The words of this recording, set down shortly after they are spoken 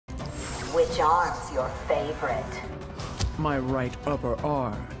Which arm's your favorite? My right upper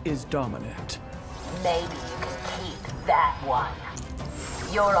arm is dominant. Maybe you can keep that one.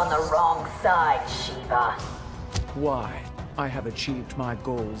 You're on the wrong side, SHEEVA. Why? I have achieved my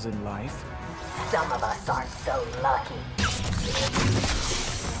goals in life. Some of us aren't so lucky.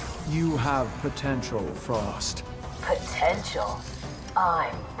 You have potential, Frost. Potential?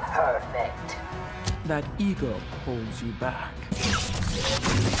 I'm perfect. That ego holds you back.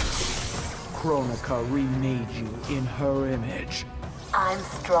 Kronika remade you in her image. I'm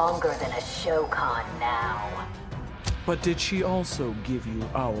stronger than a Shokan now. But did she also give you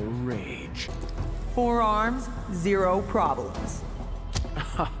our rage? 4 arms, 0 problems.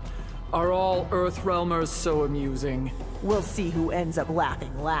 Are all Earthrealmers so amusing? We'll see who ends up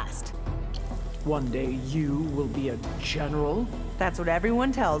laughing last. One day you will be a general? That's what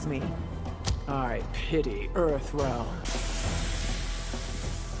everyone tells me. I pity Earthrealm.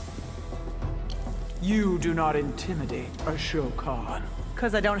 You do not intimidate a Shokan.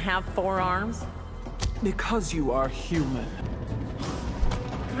 'Cause I don't have 4 arms? Because you are human.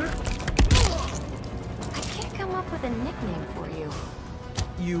 I can't come up with a nickname for you.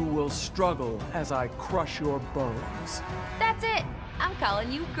 You will struggle as I crush your bones. That's it! I'm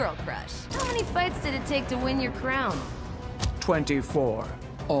calling you Girl Crush. How many fights did it take to win your crown? 24,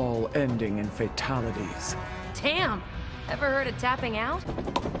 all ending in fatalities. Damn! Ever heard of tapping out?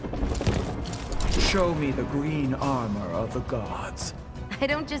 Show me the green armor of the gods. I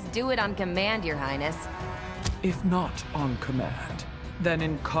don't just do it on command, Your Highness. If not on command, then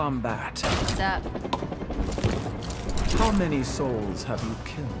in combat. What's up? How many souls have you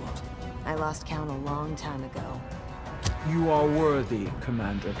killed? I lost count a long time ago. You are worthy,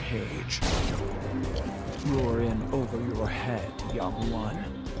 Commander Cage. You're in over your head, young one.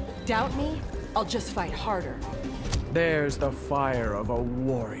 Doubt me? I'll just fight harder. There's the fire of a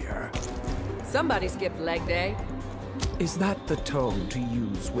warrior. Somebody skipped leg day. Is that the tone to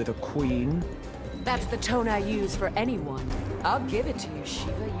use with a queen? That's the tone I use for anyone. I'll give it to you,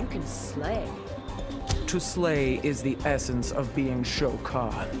 SHEEVA. You can slay. To slay is the essence of being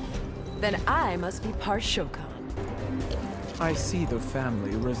Shokan. Then I must be part Shokan. I see the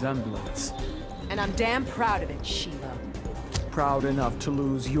family resemblance. And I'm damn proud of it, SHEEVA. Proud enough to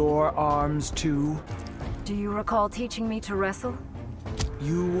lose your arms too? Do you recall teaching me to wrestle?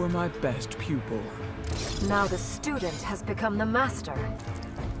 You were my best pupil. Now the student has become the master.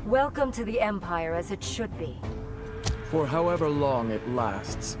 Welcome to the Empire as it should be. For however long it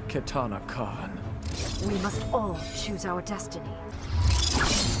lasts, Kitana Khan. We must all choose our destiny.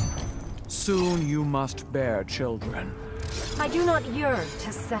 Soon you must bear children. I do not yearn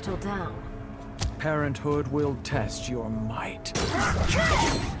to settle down. Parenthood will test your might.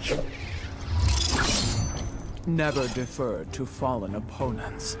 Never defer to fallen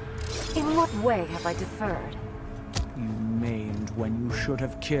opponents. In what way have I deferred? You maimed when you should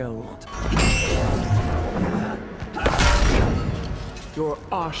have killed. Your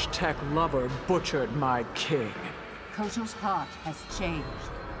Osh-Tech lover butchered my king. Kotal's heart has changed.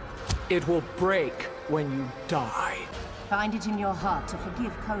 It will break when you die. Find it in your heart to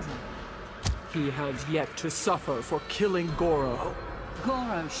forgive Kotal. He has yet to suffer for killing Goro.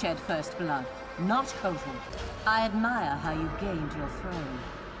 Goro shed first blood, not Kotal. I admire how you gained your throne.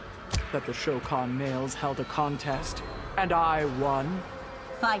 That the Shokan males held a contest, and I won.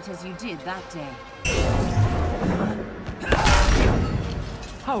 Fight as you did that day.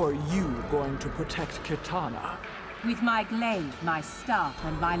 How are you going to protect Kitana? With my glaive, my staff,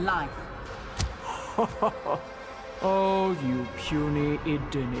 and my life. Oh, you puny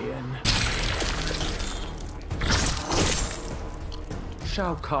Edenian.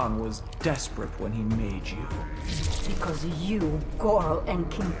 Shao Kahn was desperate when he made you. Because you, Goro, and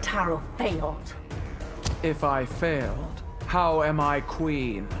Kintaro failed. If I failed, how am I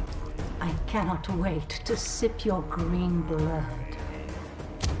queen? I cannot wait to sip your green blood.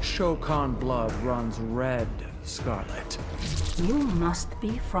 Shokan blood runs red, Scarlet. You must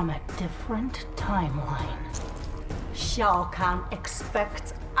be from a different timeline. Shao Kahn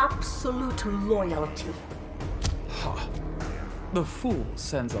expects absolute loyalty. Ha! The fool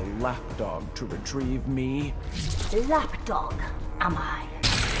sends a lapdog to retrieve me. Lapdog, am I?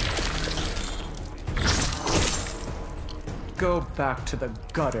 Go back to the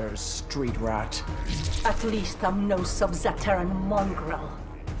gutters, street rat. At least I'm no Sub-Zaterran mongrel.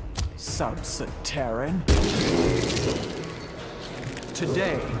 Sub-Zaterran?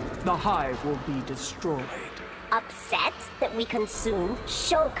 Today, the hive will be destroyed. Upset that we consume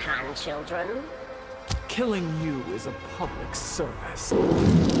Shokan children? Killing you is a public service.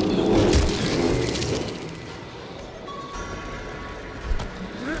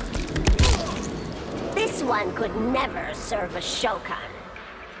 one could never serve a Shokan.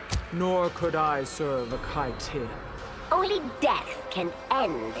 Nor could I serve a Kaitin. Only death can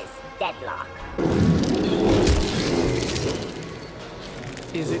end this deadlock.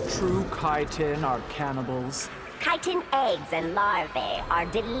 Is it true Kaitin are cannibals? Chitin eggs and larvae are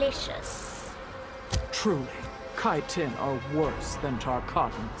delicious. Truly, Kaitin are worse than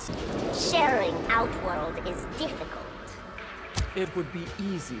Tarkatans. Sharing Outworld is difficult. It would be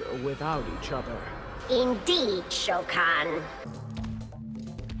easier without each other. Indeed, Shokan.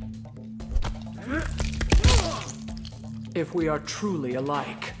 If we are truly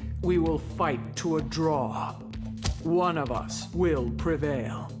alike, we will fight to a draw. One of us will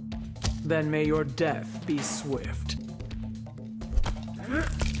prevail. Then may your death be swift.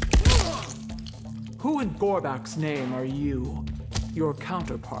 Who in Gorbak's name are you? Your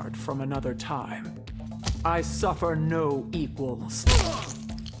counterpart from another time. I suffer no equals.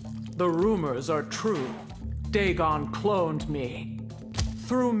 The rumors are true. Dagon cloned me.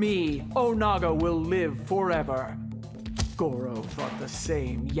 Through me, Onaga will live forever. Goro thought the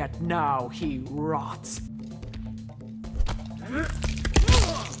same, yet now he rots.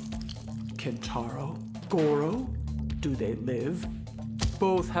 Kentaro? Goro? Do they live?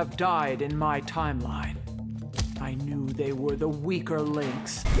 Both have died in my timeline. I knew they were the weaker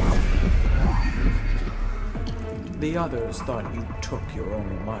links. The others thought you took your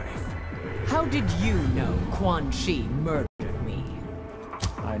own life. How did you know Quan Chi murdered me?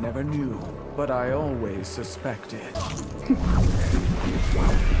 I never knew, but I always suspected.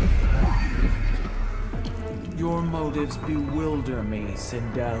 Your motives bewilder me,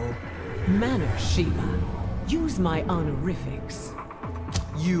 Sindel. Manner, SHEEVA. Use my honorifics.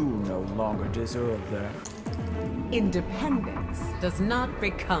 You no longer deserve them. Independence does not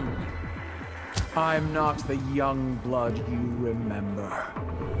become you. I'm not the young blood you remember.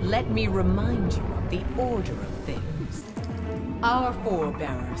 Let me remind you of the order of things. Our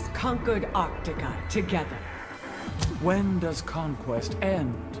forebears conquered Arctica together. When does conquest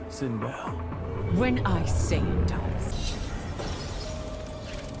end, Sindel? When I say it does.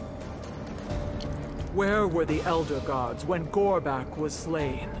 Where were the Elder Gods when Gorbak was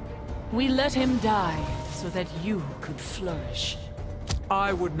slain? We let him die so that you could flourish.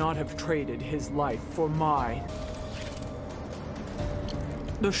 I would not have traded his life for mine.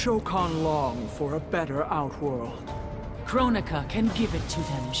 The Shokan long for a better outworld. Kronika can give it to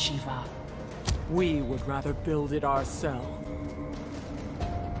them, SHEEVA. We would rather build it ourselves.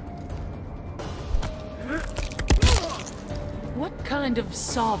 What kind of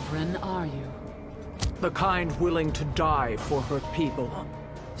sovereign are you? The kind willing to die for her people.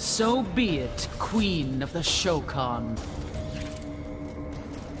 So be it, Queen of the Shokan.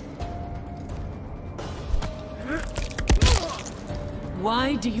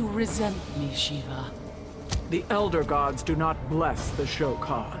 Why do you resent me, SHEEVA? The Elder Gods do not bless the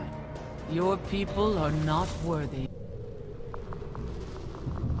Shokan. Your people are not worthy.